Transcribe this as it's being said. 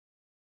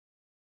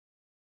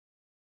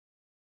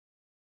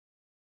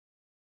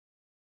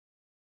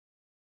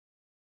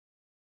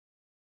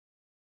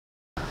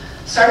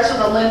Starts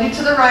with a Lindy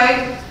to the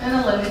right and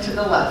a Lindy to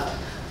the left.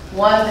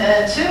 1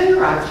 and 2,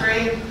 rock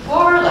 3,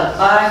 4, left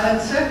 5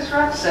 and 6,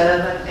 rock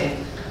 7, 8.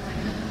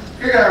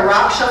 You're going to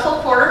rock,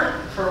 shuffle, quarter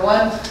for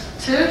 1,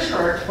 2,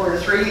 short, quarter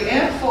 3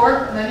 and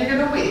 4, and then you're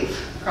going to weave.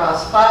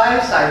 Cross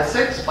 5, side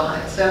 6,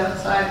 behind 7,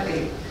 side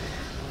 8.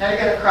 Now you're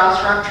going to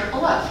cross, rock,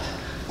 triple left.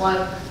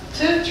 1,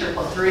 2,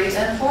 triple 3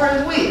 and 4,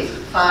 and weave.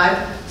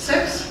 5,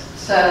 6,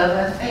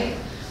 7, 8.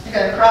 You're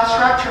going to cross,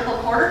 rock, triple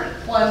quarter.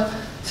 1,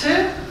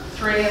 2,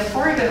 3 and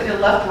 4. You're going to do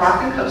left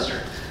rock and coaster.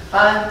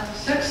 5,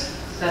 6,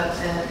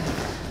 7, and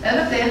 8. End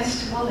of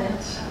dance, 2 wall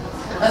dance.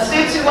 Let's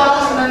do 2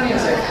 walls and then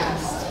music.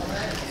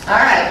 All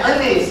right,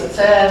 Lindy's at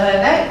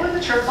 7, 8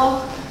 with a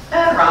triple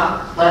and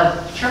rock,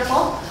 left,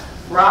 triple,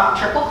 rock,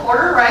 triple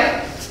quarter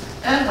right,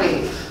 and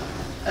weave.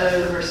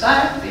 Over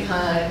side,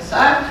 behind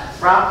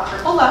side, rock,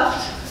 triple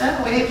left,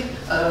 and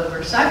weave.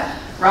 Over side,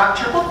 rock,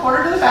 triple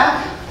quarter to the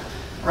back,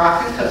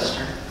 rock and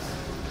coaster.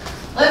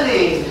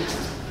 Lindy.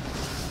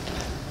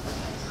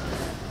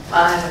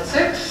 5 and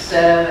 6,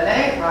 7,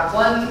 8, rock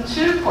 1,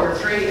 2, quarter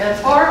 3 and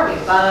 4,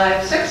 weave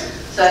 5, 6,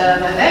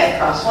 7, 8,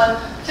 cross 1,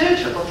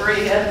 2, triple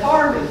 3 and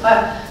 4, weave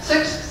 5,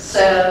 6,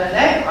 7,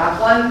 8, rock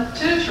 1,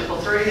 2, triple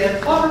 3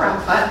 and 4,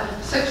 rock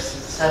 5, 6,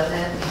 7,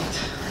 and 8.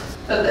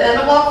 At the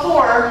end of walk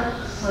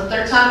 4, the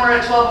third time we're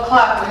at 12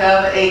 o'clock, we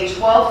have a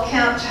 12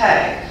 count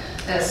tag.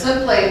 And it's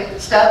simply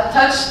step,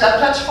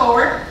 touch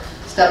forward,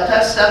 step,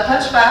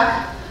 touch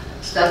back,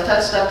 step,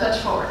 touch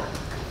forward.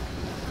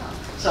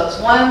 So it's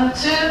 1,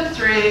 2,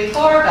 3,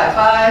 4, back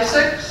 5,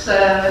 6,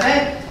 7,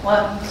 8,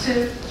 1,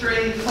 2,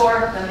 3,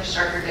 4, then you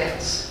start your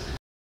dance.